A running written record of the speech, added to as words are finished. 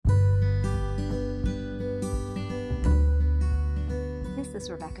is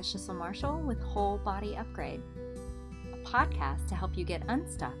Rebecca Schissel Marshall with Whole Body Upgrade, a podcast to help you get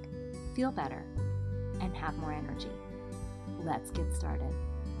unstuck, feel better, and have more energy. Let's get started.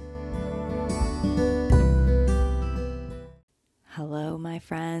 Hello, my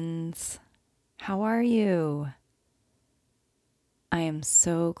friends. How are you? I am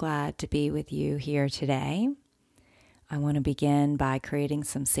so glad to be with you here today. I want to begin by creating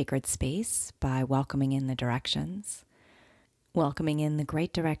some sacred space by welcoming in the directions. Welcoming in the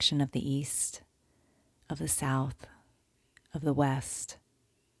great direction of the east, of the south, of the west,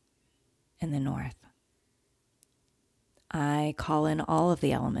 and the north. I call in all of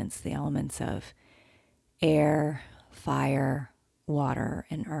the elements of air, fire, water,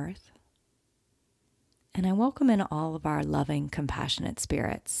 and earth. And I welcome in all of our loving, compassionate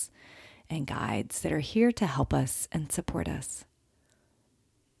spirits and guides that are here to help us and support us.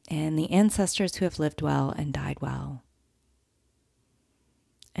 And the ancestors who have lived well and died well.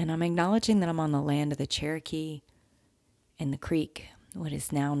 And I'm acknowledging that I'm on the land of the Cherokee and the Creek, what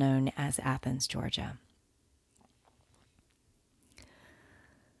is now known as Athens, Georgia.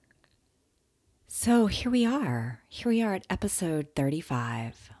 So here we are at episode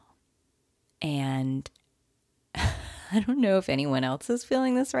 35. And I don't know if anyone else is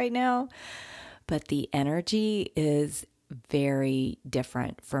feeling this right now, but the energy is very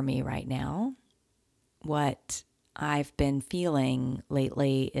different for me right now. What I've been feeling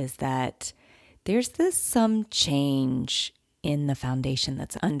lately is that there's some change in the foundation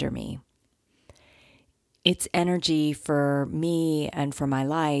that's under me. It's energy for me and for my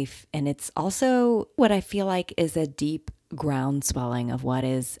life, and it's also what I feel like is a deep groundswelling of what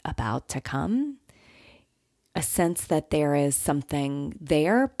is about to come. A sense that there is something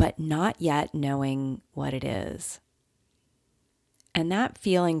there, but not yet knowing what it is. And that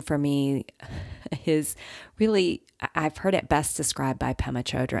feeling for me is really, I've heard it best described by Pema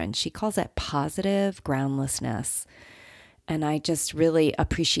Chodron. She calls it positive groundlessness. And I just really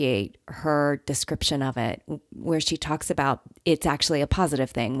appreciate her description of it, where she talks about it's actually a positive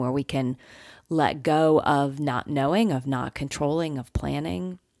thing, where we can let go of not knowing, of not controlling, of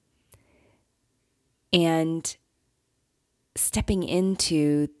planning, and stepping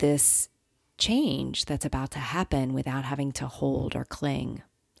into this change that's about to happen without having to hold or cling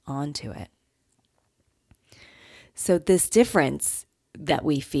onto it. So this difference that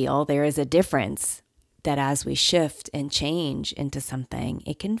we feel, there is a difference that as we shift and change into something,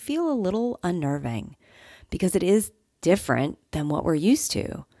 it can feel a little unnerving because it is different than what we're used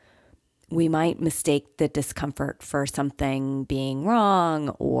to. We might mistake the discomfort for something being wrong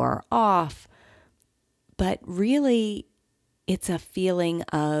or off, but really it's a feeling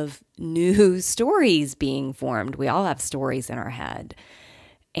of new stories being formed. We all have stories in our head,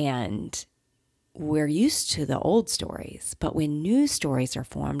 and we're used to the old stories, but when new stories are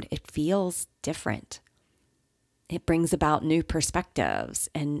formed, it feels different. It brings about new perspectives,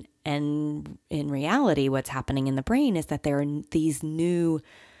 and in reality, what's happening in the brain is that there are these new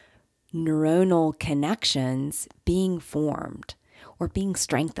neuronal connections being formed or being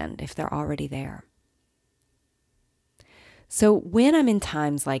strengthened if they're already there. So when I'm in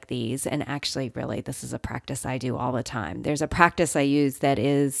times like these, and actually really this is a practice I do all the time, there's a practice I use that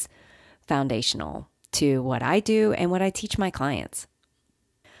is foundational to what I do and what I teach my clients.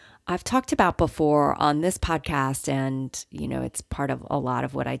 I've talked about before on this podcast, and it's part of a lot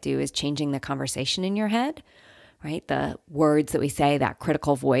of what I do, is changing the conversation in your head, right? The words that we say, that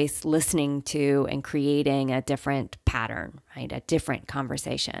critical voice, listening to and creating a different pattern, right? A different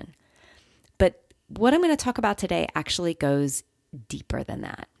conversation. But what I'm going to talk about today actually goes deeper than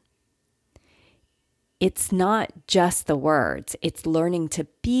that. It's not just the words, it's learning to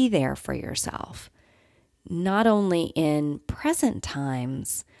be there for yourself, not only in present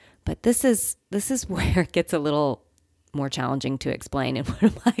times, but this is where it gets a little more challenging to explain. And one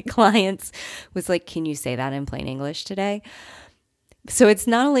of my clients was like, "Can you say that in plain English today?" So it's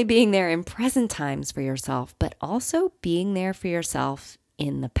not only being there in present times for yourself, but also being there for yourself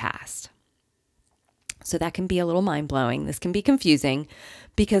in the past. So that can be a little mind-blowing. This can be confusing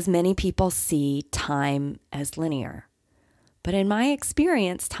because many people see time as linear. But in my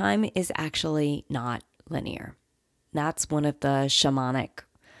experience, time is actually not linear. That's one of the shamanic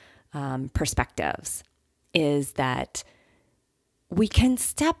perspectives, is that we can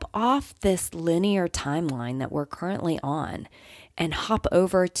step off this linear timeline that we're currently on and hop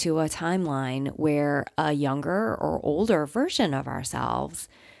over to a timeline where a younger or older version of ourselves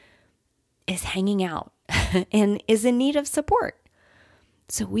is hanging out and is in need of support.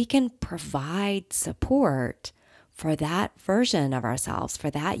 So we can provide support for that version of ourselves, for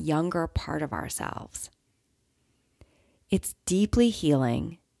that younger part of ourselves. It's deeply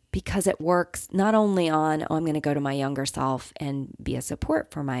healing because it works not only on, oh, I'm going to go to my younger self and be a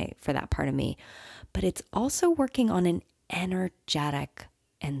support for that part of me, but it's also working on an energetic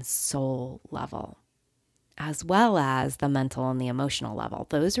and soul level, as well as the mental and the emotional level.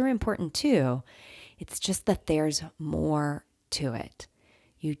 Those are important too. It's just that there's more to it.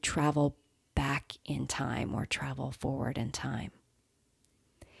 You travel back in time or travel forward in time.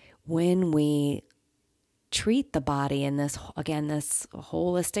 When we treat the body in this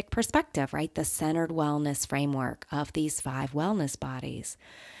holistic perspective, right? The centered wellness framework of these 5 wellness bodies,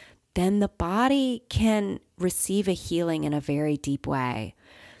 then the body can receive a healing in a very deep way.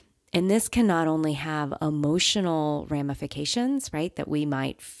 And this can not only have emotional ramifications, right? That we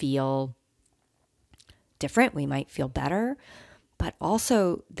might feel different, we might feel better, but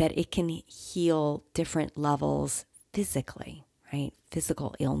also that it can heal different levels physically, right?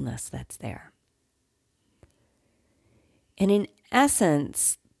 Physical illness that's there. And in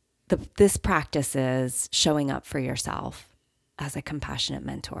essence, this practice is showing up for yourself as a compassionate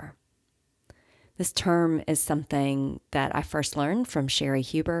mentor. This term is something that I first learned from Sherry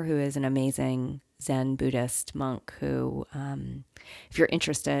Huber, who is an amazing Zen Buddhist monk who, if you're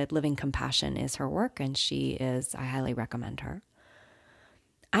interested, Living Compassion is her work, and I highly recommend her.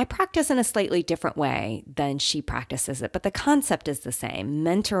 I practice in a slightly different way than she practices it, but the concept is the same.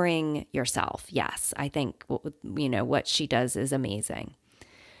 Mentoring yourself. Yes, I think, what she does is amazing.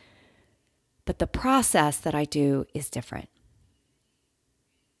 But the process that I do is different.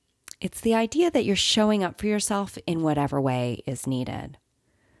 It's the idea that you're showing up for yourself in whatever way is needed.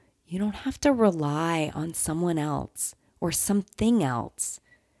 You don't have to rely on someone else or something else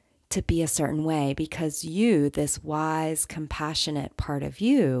to be a certain way, because you, this wise, compassionate part of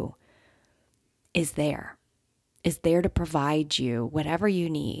you, is there to provide you whatever you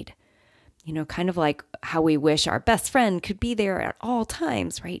need. Kind of like how we wish our best friend could be there at all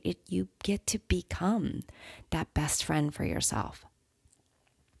times, right? You get to become that best friend for yourself.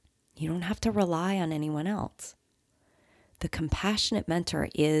 You don't have to rely on anyone else. The compassionate mentor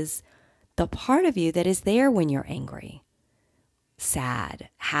is the part of you that is there when you're angry, sad,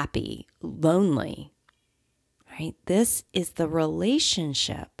 happy, lonely, right? This is the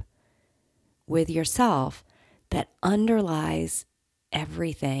relationship with yourself that underlies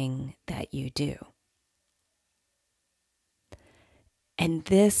everything that you do. And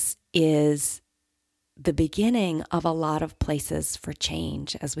this is the beginning of a lot of places for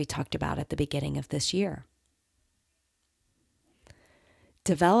change, as we talked about at the beginning of this year.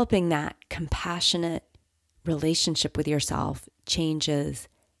 Developing that compassionate relationship with yourself changes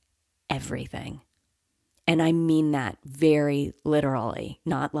everything. And I mean that very literally,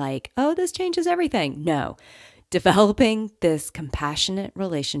 not like, oh, this changes everything. No, developing this compassionate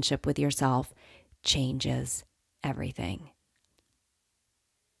relationship with yourself changes everything.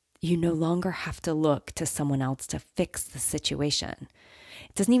 You no longer have to look to someone else to fix the situation.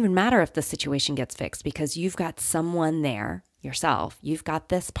 It doesn't even matter if the situation gets fixed, because you've got someone there, yourself. You've got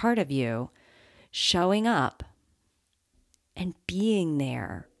this part of you showing up and being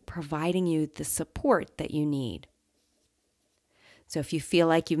there, providing you the support that you need. So if you feel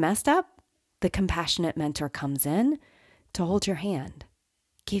like you messed up, the compassionate mentor comes in to hold your hand,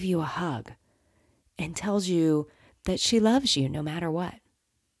 give you a hug, and tells you that she loves you no matter what.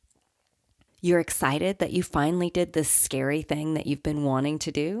 You're excited that you finally did this scary thing that you've been wanting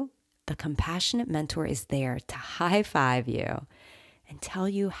to do. The compassionate mentor is there to high five you and tell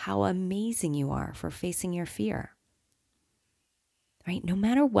you how amazing you are for facing your fear. Right? No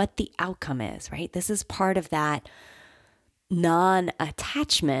matter what the outcome is, right? This is part of that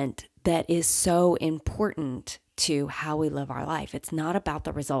non-attachment that is so important to how we live our life. It's not about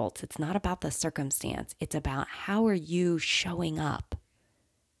the results. It's not about the circumstance. It's about how are you showing up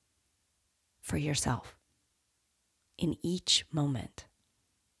for yourself in each moment.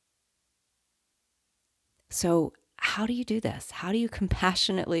 So how do you do this? How do you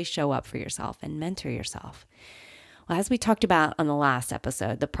compassionately show up for yourself and mentor yourself? Well, as we talked about on the last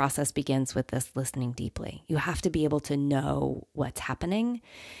episode, the process begins with this listening deeply. You have to be able to know what's happening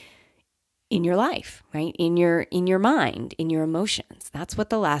in your life, right? In your mind, in your emotions. That's what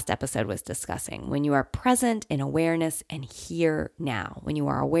the last episode was discussing. When you are present in awareness and here now, when you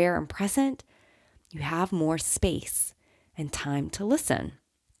are aware and present, you have more space and time to listen.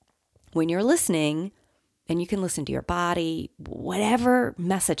 When you're listening, then you can listen to your body, whatever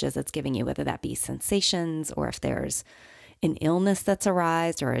messages it's giving you, whether that be sensations, or if there's an illness that's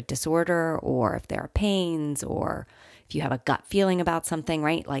arised, or a disorder, or if there are pains, or if you have a gut feeling about something,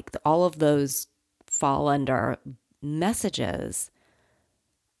 right? Like all of those fall under messages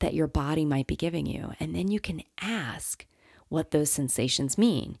that your body might be giving you. And then you can ask, what those sensations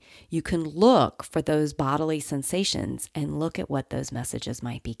mean. You can look for those bodily sensations and look at what those messages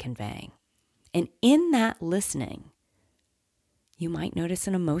might be conveying. And in that listening, you might notice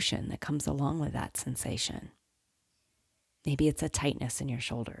an emotion that comes along with that sensation. Maybe it's a tightness in your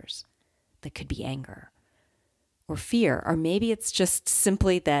shoulders. That could be anger or fear. Or maybe it's just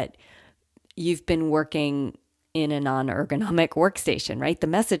simply that you've been working in a non-ergonomic workstation, right? The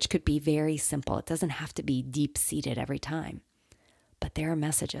message could be very simple. It doesn't have to be deep-seated every time. But there are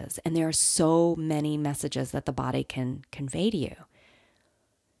messages, and there are so many messages that the body can convey to you.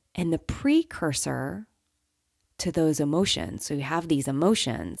 And the precursor to those emotions, so you have these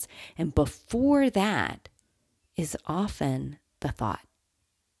emotions, and before that is often the thought.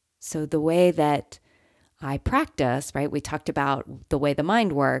 So the way that I practice, right? We talked about the way the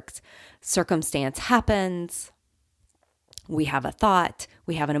mind works. Circumstance happens. We have a thought.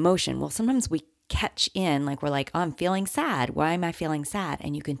 We have an emotion. Well, sometimes we catch in, like we're like, oh, I'm feeling sad. Why am I feeling sad?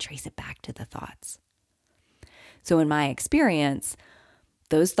 And you can trace it back to the thoughts. So in my experience,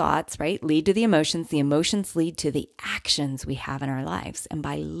 those thoughts, right, lead to the emotions lead to the actions we have in our lives. And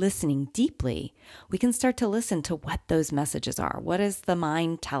by listening deeply, we can start to listen to what those messages are. What is the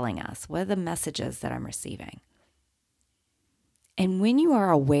mind telling us? What are the messages that I'm receiving? And when you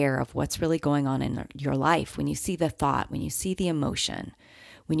are aware of what's really going on in your life, when you see the thought, when you see the emotion,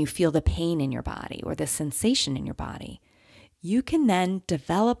 when you feel the pain in your body or the sensation in your body, you can then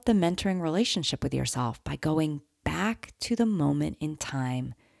develop the mentoring relationship with yourself by going back to the moment in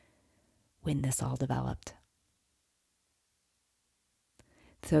time when this all developed.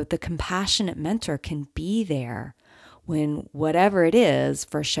 So the compassionate mentor can be there when whatever it is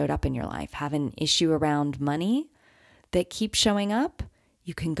first showed up in your life. Have an issue around money that keeps showing up,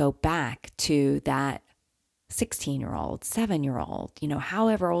 you can go back to that 16-year-old, 7-year-old,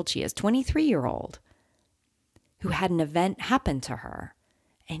 however old she is, 23-year-old, who had an event happen to her.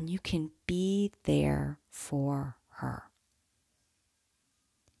 And you can be there for her.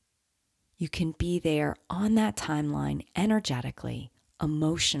 You can be there on that timeline energetically,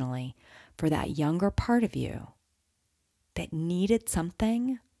 emotionally, for that younger part of you that needed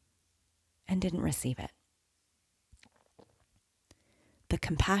something and didn't receive it. The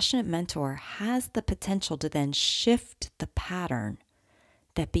compassionate mentor has the potential to then shift the pattern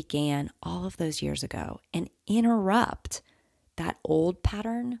that began all of those years ago and interrupt that old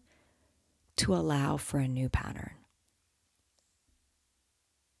pattern to allow for a new pattern.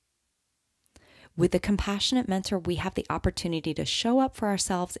 With the compassionate mentor, we have the opportunity to show up for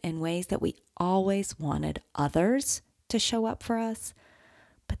ourselves in ways that we always wanted others to show up for us,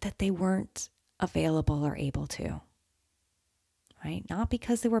 but that they weren't available or able to. Right? Not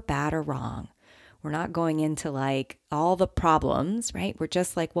because they were bad or wrong. We're not going into like all the problems, right? We're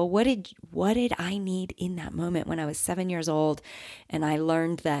just like, well, what did I need in that moment when I was 7 years old and I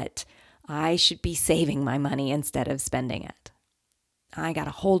learned that I should be saving my money instead of spending it? I got to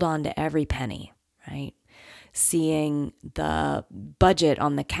hold on to every penny, right? Seeing the budget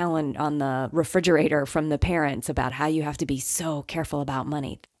on the calendar, on the refrigerator from the parents about how you have to be so careful about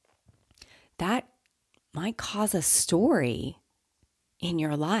money. That might cause a story in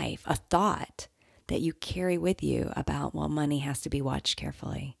your life, a thought that you carry with you about, well, money has to be watched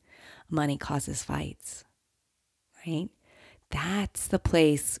carefully. Money causes fights, right? That's the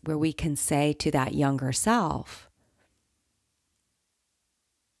place where we can say to that younger self,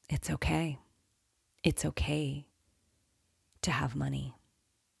 it's okay. It's okay to have money.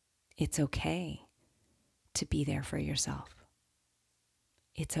 It's okay to be there for yourself.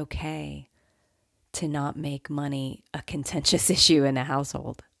 It's okay to not make money a contentious issue in a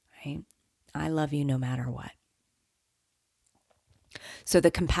household, right? I love you no matter what. So the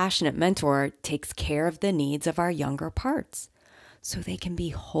compassionate mentor takes care of the needs of our younger parts so they can be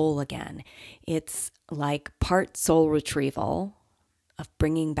whole again. It's like part soul retrieval of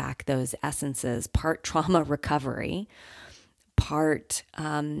bringing back those essences, part trauma recovery, part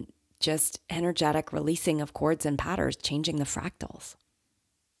just energetic releasing of cords and patterns, changing the fractals.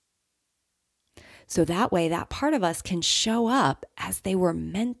 So that way, that part of us can show up as they were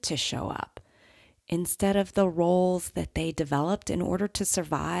meant to show up instead of the roles that they developed in order to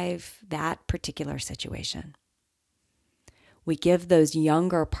survive that particular situation. We give those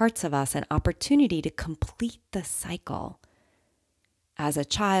younger parts of us an opportunity to complete the cycle as a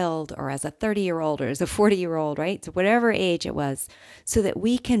child or as a 30-year-old or as a 40-year-old, right? So whatever age it was, so that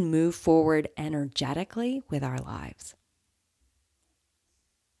we can move forward energetically with our lives.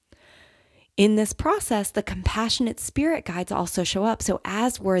 In this process, the compassionate spirit guides also show up. So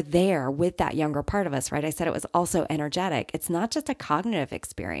as we're there with that younger part of us, right? I said it was also energetic. It's not just a cognitive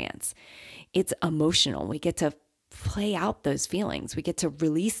experience. It's emotional. We get to play out those feelings. We get to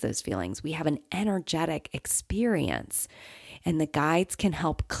release those feelings. We have an energetic experience, and the guides can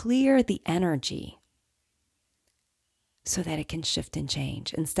help clear the energy so that it can shift and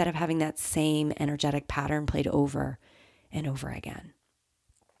change instead of having that same energetic pattern played over and over again.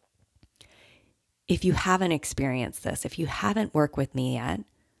 If you haven't experienced this, if you haven't worked with me yet,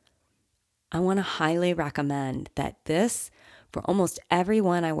 I want to highly recommend that this, for almost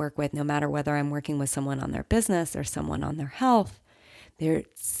everyone I work with, no matter whether I'm working with someone on their business or someone on their health, there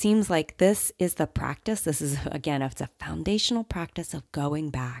seems like this is the practice. This is, again, it's a foundational practice of going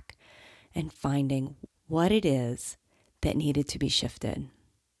back and finding what it is that needed to be shifted.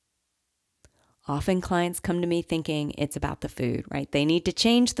 Often clients come to me thinking it's about the food, right? They need to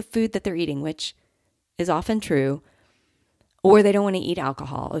change the food that they're eating, which is often true. Or they don't want to eat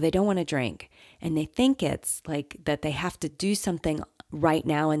alcohol, or they don't want to drink. And they think it's like that they have to do something right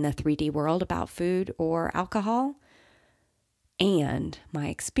now in the 3D world about food or alcohol. And my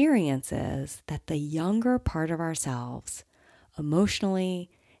experience is that the younger part of ourselves, emotionally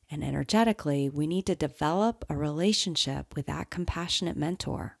and energetically, we need to develop a relationship with that compassionate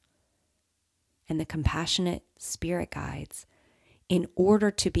mentor and the compassionate spirit guides in order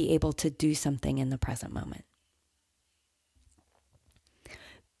to be able to do something in the present moment.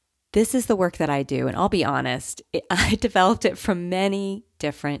 This is the work that I do, and I'll be honest, I developed it from many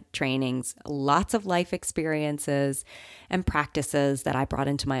different trainings, lots of life experiences and practices that I brought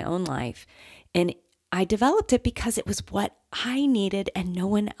into my own life. And I developed it because it was what I needed and no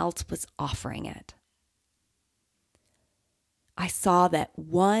one else was offering it. I saw that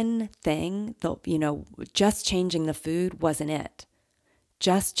one thing, just changing the food wasn't it.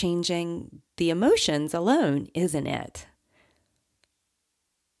 Just changing the emotions alone isn't it.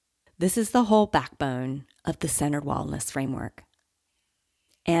 This is the whole backbone of the Centered Wellness Framework.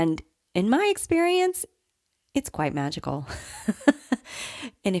 And in my experience, it's quite magical.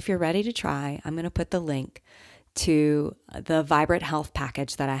 And if you're ready to try, I'm going to put the link to the Vibrant Health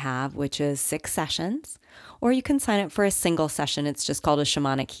package that I have, which is 6 sessions, or you can sign up for a single session. It's just called a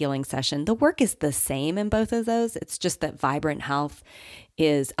shamanic healing session. The work is the same in both of those. It's just that Vibrant Health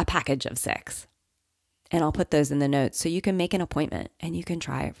is a package of 6. And I'll put those in the notes so you can make an appointment and you can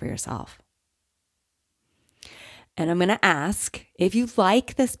try it for yourself. And I'm going to ask, if you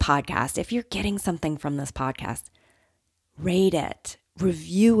like this podcast, if you're getting something from this podcast, rate it,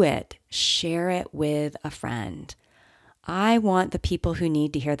 review it, share it with a friend. I want the people who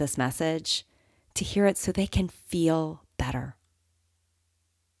need to hear this message to hear it so they can feel better,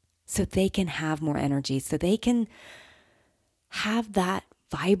 so they can have more energy, so they can have that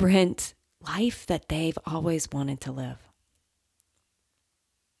vibrant life that they've always wanted to live.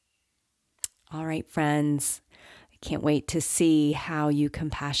 All right, friends, I can't wait to see how you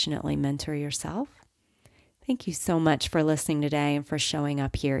compassionately mentor yourself. Thank you so much for listening today and for showing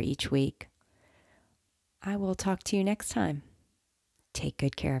up here each week. I will talk to you next time. Take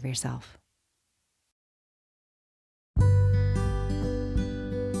good care of yourself.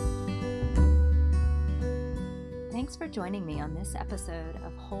 Thanks for joining me on this episode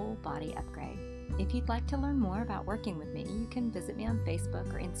of Whole Body Upgrade. If you'd like to learn more about working with me, you can visit me on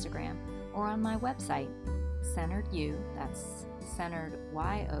Facebook or Instagram or on my website, CenteredYou, that's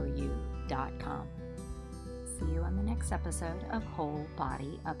CenteredYou.com. See you on the next episode of Whole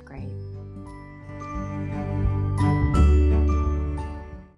Body Upgrade.